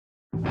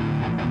Greetings,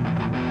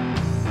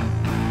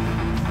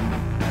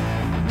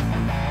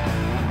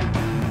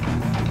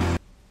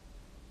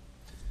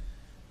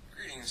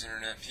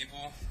 Internet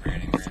people.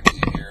 Randy Ramsey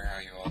here. How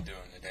you all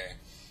doing today?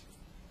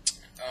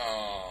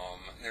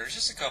 There's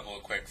just a couple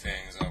of quick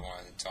things I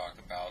wanted to talk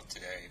about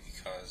today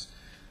because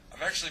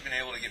I've actually been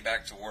able to get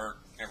back to work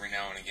every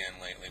now and again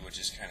lately, which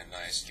is kind of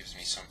nice. It gives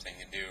me something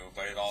to do,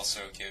 but it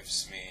also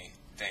gives me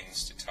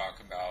things to talk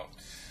about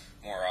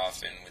more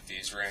often with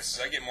these rants.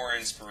 I get more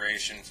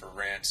inspiration for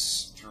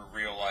rants through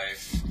real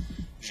life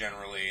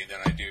generally than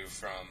I do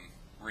from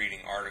reading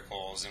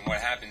articles, and what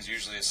happens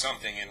usually is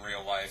something in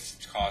real life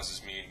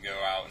causes me to go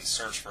out and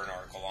search for an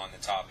article on the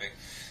topic,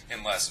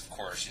 unless, of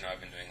course, I've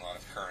been doing a lot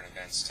of current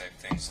events type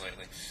things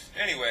lately.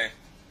 Anyway,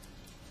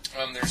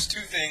 there's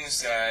two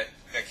things that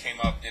came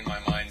up in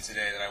my mind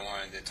today that I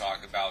wanted to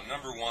talk about.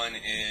 Number one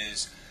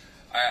is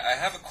I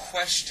have a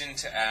question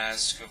to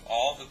ask of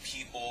all the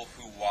people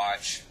who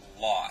watch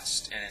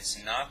Lost, and it's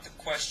not the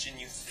question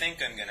you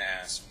think I'm going to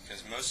ask,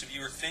 because most of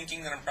you are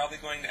thinking that I'm probably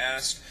going to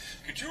ask,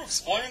 could you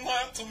explain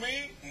that to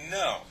me?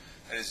 No,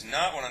 that is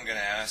not what I'm going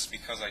to ask,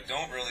 because I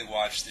don't really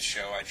watch the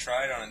show. I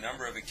tried on a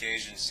number of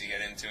occasions to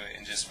get into it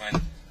and just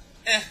went,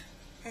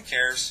 who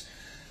cares?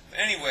 But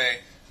anyway,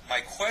 my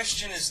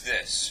question is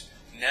this.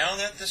 Now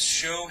that the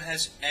show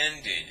has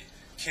ended,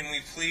 can we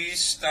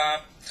please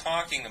stop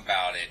talking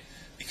about it?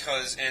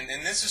 Because, and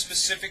this is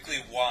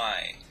specifically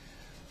why,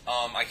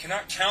 I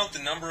cannot count the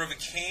number of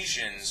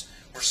occasions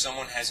where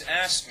someone has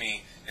asked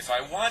me if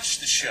I watch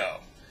the show,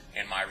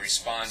 and my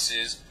response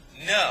is,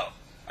 no,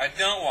 I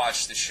don't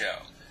watch the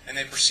show. And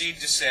they proceed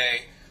to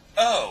say,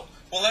 oh,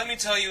 well, let me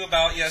tell you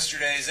about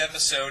yesterday's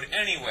episode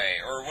anyway,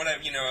 or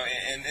whatever,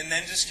 and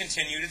then just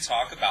continue to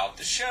talk about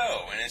the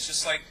show. And it's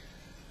just like,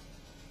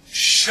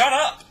 shut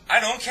up. I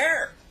don't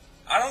care.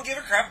 I don't give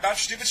a crap about your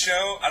stupid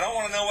show. I don't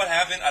want to know what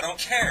happened. I don't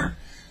care.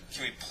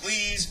 Can we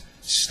please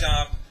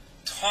stop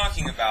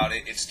talking about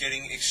it? It's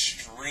getting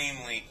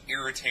extremely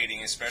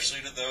irritating,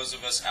 especially to those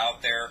of us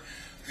out there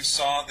who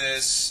saw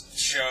this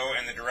show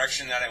and the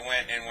direction that it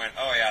went and went,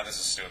 oh yeah, this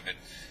is stupid,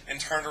 and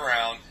turned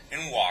around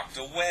and walked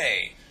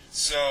away.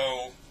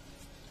 So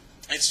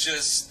it's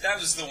just, that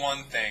was the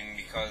one thing,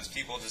 because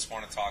people just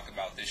want to talk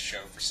about this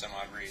show for some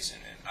odd reason,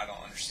 and I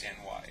don't understand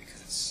why,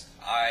 because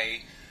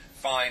I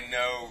find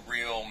no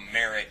real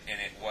merit in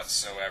it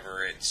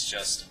whatsoever. It's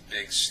just a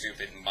big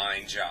stupid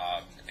mind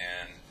job,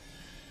 and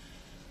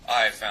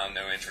I found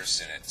no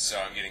interest in it, so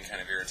I'm getting kind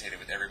of irritated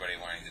with everybody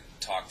wanting to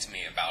talk to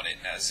me about it,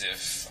 as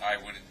if I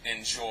would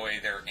enjoy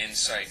their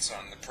insights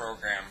on the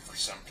program for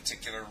some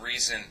particular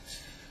reason.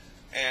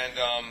 And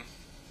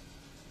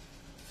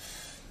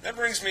that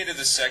brings me to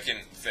the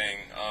second thing,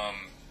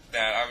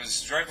 that I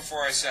was, right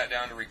before I sat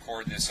down to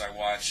record this, I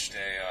watched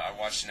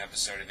an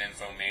episode of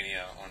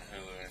Infomania on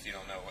Hulu, and if you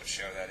don't know what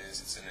show that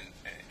is, it's an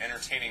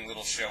entertaining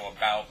little show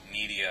about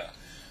media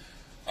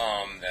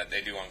that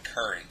they do on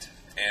Current,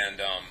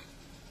 and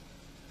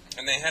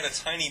they had a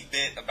tiny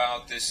bit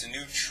about this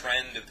new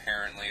trend,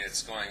 apparently,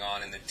 that's going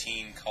on in the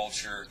teen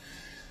culture.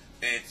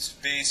 It's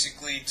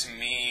basically, to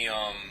me,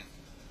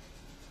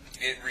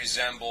 it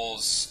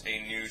resembles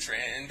a new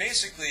trend. And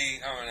basically,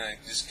 I'm going to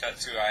just cut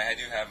to it. I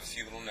do have a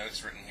few little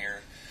notes written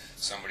here.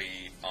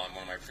 Somebody on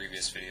one of my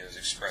previous videos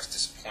expressed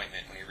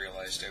disappointment when he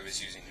realized I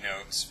was using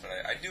notes,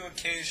 but I do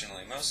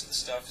occasionally. Most of the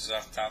stuff is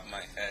off the top of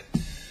my head.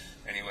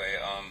 Anyway,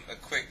 a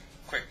quick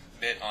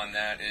bit on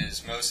that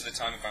is, most of the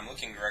time if I'm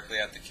looking directly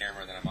at the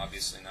camera, then I'm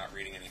obviously not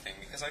reading anything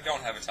because I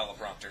don't have a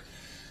teleprompter.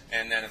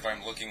 And then if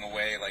I'm looking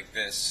away like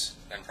this,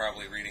 I'm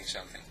probably reading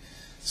something.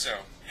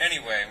 So,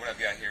 anyway, what I've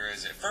got here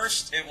is, at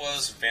first it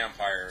was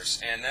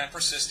vampires, and that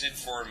persisted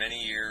for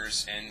many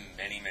years in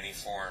many, many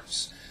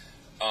forms.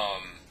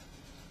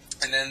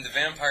 And then the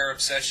vampire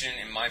obsession,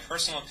 in my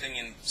personal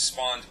opinion,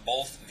 spawned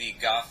both the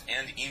goth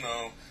and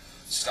emo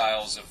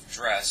styles of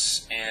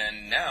dress,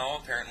 and now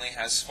apparently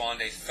has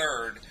spawned a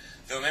third,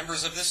 though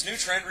members of this new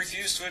trend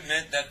refuse to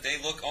admit that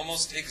they look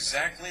almost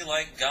exactly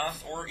like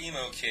goth or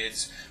emo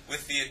kids,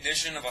 with the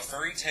addition of a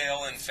furry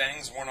tail and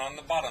fangs worn on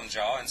the bottom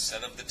jaw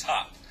instead of the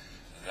top.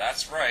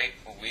 That's right,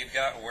 we've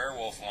got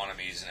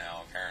werewolf-wannabes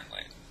now,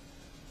 apparently.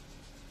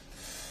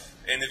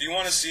 And if you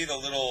want to see the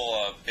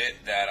little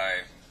bit that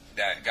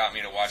got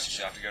me to watch this,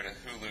 you'll have to go to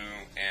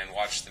Hulu and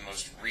watch the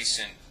most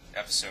recent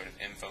episode of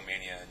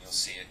Infomania, and you'll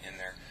see it in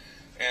there.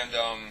 And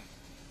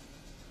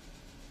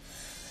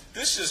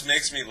this just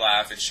makes me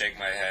laugh and shake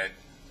my head,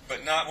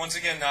 but not, once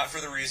again, not for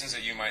the reasons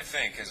that you might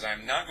think, because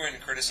I'm not going to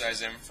criticize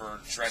them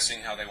for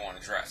dressing how they want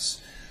to dress.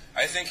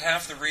 I think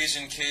half the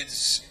reason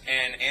kids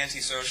and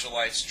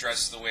anti-socialites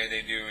dress the way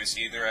they do is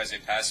either as a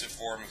passive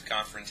form of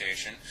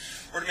confrontation,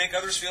 or to make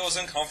others feel as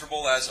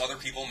uncomfortable as other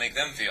people make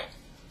them feel.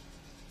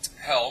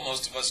 Hell,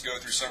 most of us go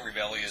through some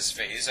rebellious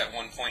phase at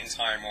one point in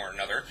time or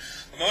another,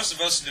 but most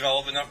of us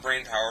develop enough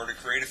brain power to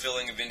create a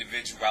feeling of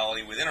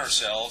individuality within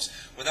ourselves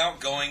without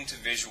going to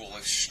visual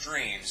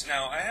extremes.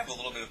 Now, I have a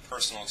little bit of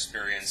personal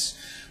experience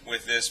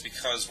with this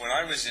because when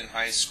I was in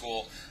high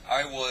school,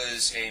 I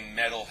was a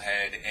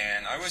metalhead,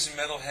 and I was a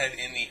metalhead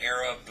in the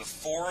era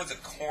before the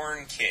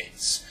Korn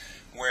Kids,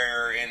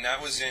 and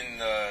that was in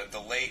the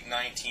late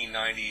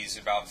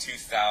 1990s, about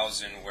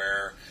 2000,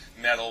 where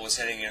metal was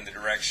heading in the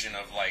direction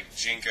of like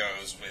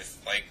Jinkos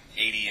with like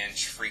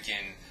 80-inch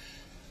freaking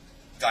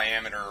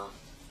diameter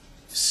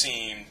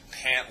seam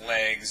pant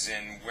legs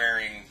and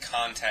wearing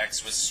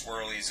contacts with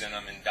swirlies in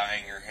them and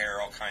dyeing your hair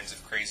all kinds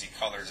of crazy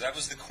colors. That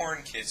was the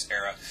Corn Kids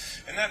era,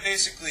 and that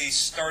basically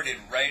started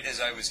right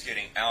as I was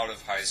getting out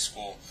of high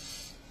school.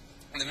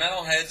 The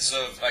metalheads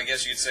of, I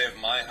guess you could say, of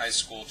my high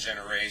school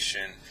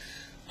generation,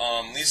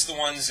 at least the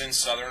ones in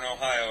southern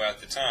Ohio at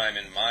the time,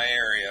 in my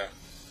area,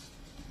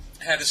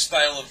 had a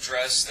style of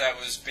dress that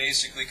was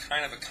basically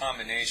kind of a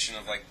combination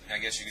of, like, I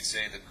guess you could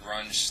say, the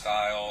grunge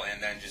style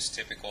and then just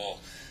typical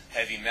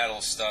heavy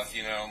metal stuff,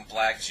 you know,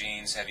 black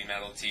jeans, heavy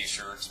metal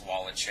t-shirts,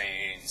 wallet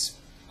chains,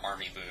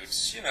 army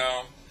boots, you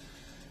know,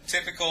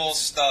 typical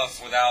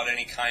stuff without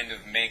any kind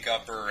of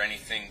makeup or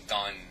anything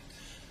done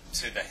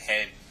to the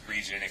head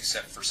region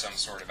except for some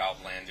sort of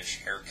outlandish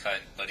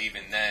haircut. But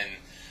even then,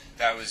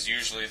 that was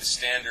usually the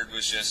standard,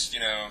 was just, you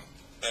know,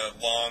 the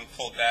long,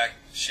 pulled back,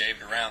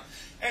 shaved around.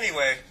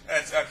 Anyway,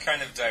 I'm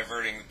kind of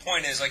diverting. The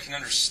point is, I can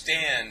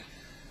understand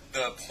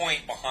the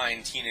point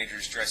behind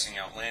teenagers dressing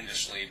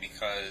outlandishly,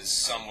 because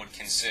some would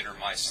consider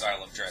my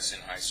style of dress in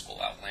high school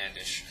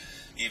outlandish,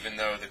 even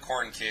though the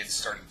Corn Kids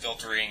started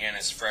filtering in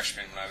as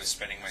freshmen when I was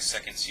spending my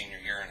second senior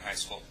year in high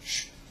school.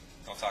 Shh,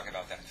 don't talk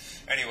about that.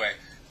 Anyway,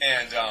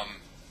 and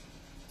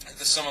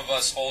some of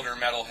us older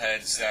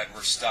metalheads that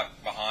were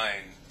stuck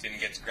behind didn't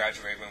get to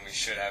graduate when we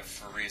should have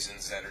for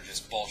reasons that are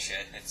just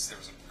bullshit. There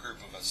was a group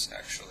of us,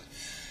 actually.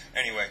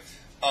 Anyway,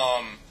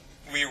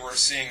 we were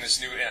seeing this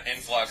new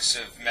influx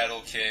of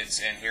metal kids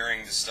and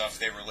hearing the stuff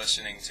they were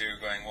listening to,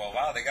 going, well,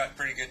 wow, they got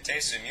pretty good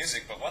taste in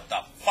music, but what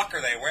the fuck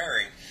are they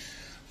wearing?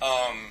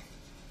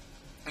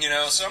 You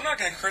know, so I'm not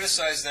going to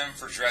criticize them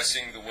for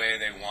dressing the way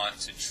they want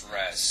to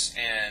dress.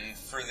 And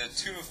for the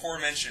two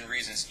aforementioned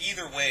reasons,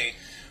 either way,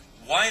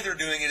 why they're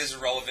doing it is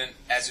irrelevant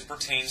as it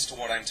pertains to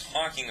what I'm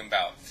talking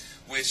about,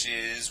 which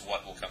is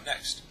what will come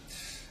next.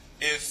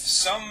 If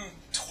some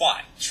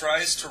twat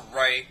tries to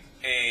write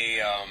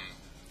a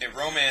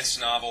romance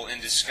novel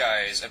in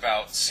disguise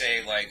about,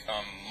 say, like,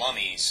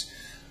 mummies,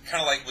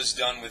 kind of like was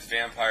done with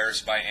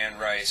Vampires by Anne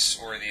Rice,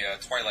 or the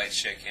Twilight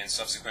Chick, and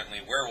subsequently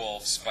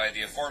Werewolves by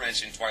the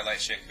aforementioned Twilight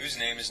Chick, whose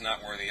name is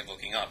not worthy of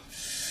looking up.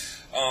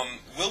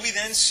 Will we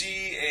then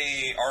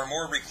see our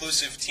more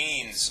reclusive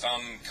teens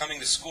coming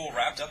to school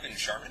wrapped up in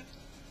Charmin?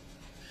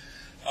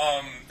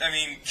 I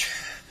mean,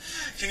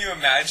 can you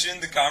imagine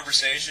the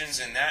conversations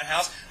in that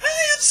house?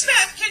 William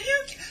Smith,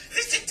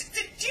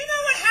 do you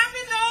know what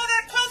happened to all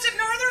that quilted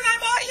northern I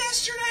bought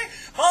yesterday?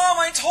 Mom,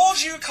 I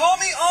told you, call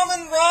me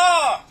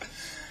Amun-Ra.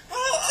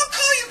 Well, I'll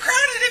call you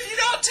crowded if you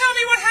don't tell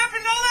me what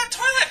happened to all that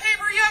toilet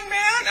paper, young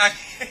man.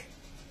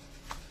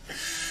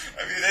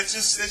 I mean, it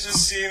just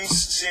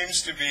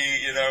seems to be,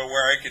 you know,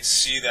 where I could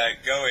see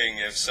that going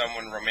if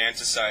someone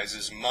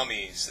romanticizes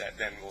mummies, that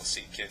then we'll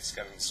see kids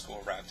coming to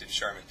school wrapped in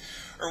Charmin.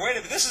 Or wait a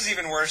minute, this is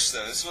even worse,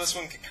 though. This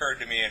one occurred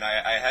to me, and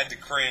I had to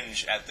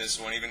cringe at this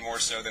one, even more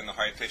so than the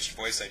high-pitched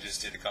voice I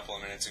just did a couple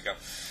of minutes ago.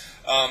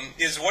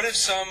 Is what if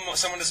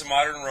someone does a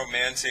modern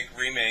romantic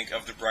remake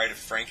of The Bride of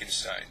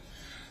Frankenstein?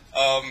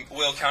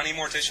 Will county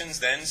morticians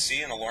then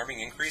see an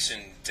alarming increase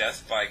in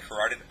death by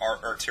carotid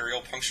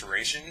arterial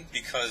puncturation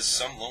because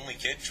some lonely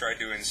kid tried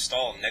to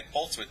install neck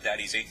bolts with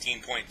Daddy's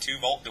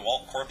 18.2-volt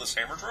DeWalt cordless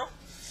hammer drill?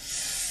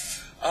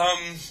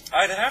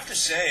 I'd have to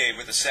say,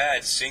 with a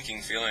sad,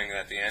 sinking feeling,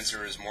 that the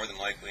answer is more than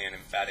likely an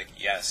emphatic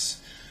yes.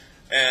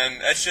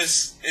 And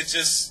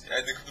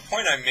the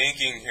point I'm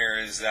making here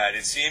is that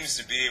it seems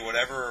to be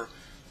whatever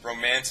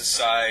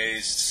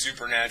romanticized,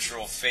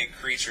 supernatural, fake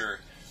creature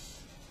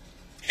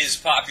is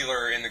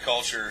popular in the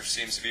culture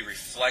seems to be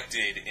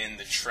reflected in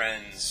the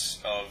trends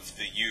of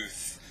the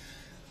youth.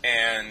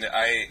 And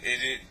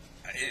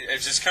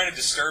it's just kind of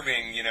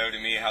disturbing, you know, to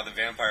me how the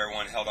vampire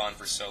one held on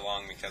for so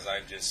long, because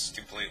I'm just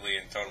completely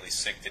and totally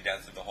sick to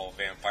death of the whole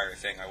vampire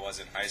thing. I was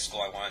in high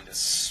school. I wanted to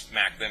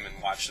smack them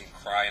and watch them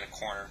cry in a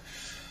corner.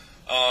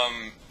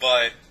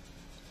 But,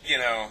 you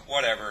know,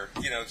 whatever.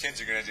 You know, kids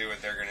are going to do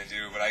what they're going to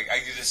do. But I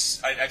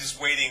just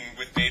waiting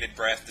with bated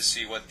breath to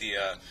see what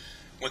the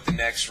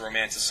next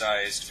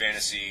romanticized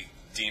fantasy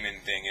demon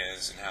thing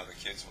is and how the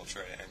kids will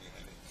try to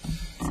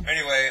emulate it.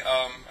 Anyway,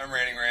 I'm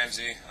Ranting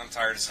Ramsey. I'm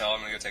tired as hell. I'm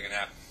going to go take a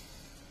nap.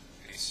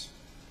 Peace.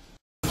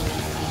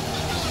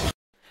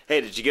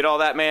 Hey, did you get all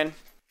that, man?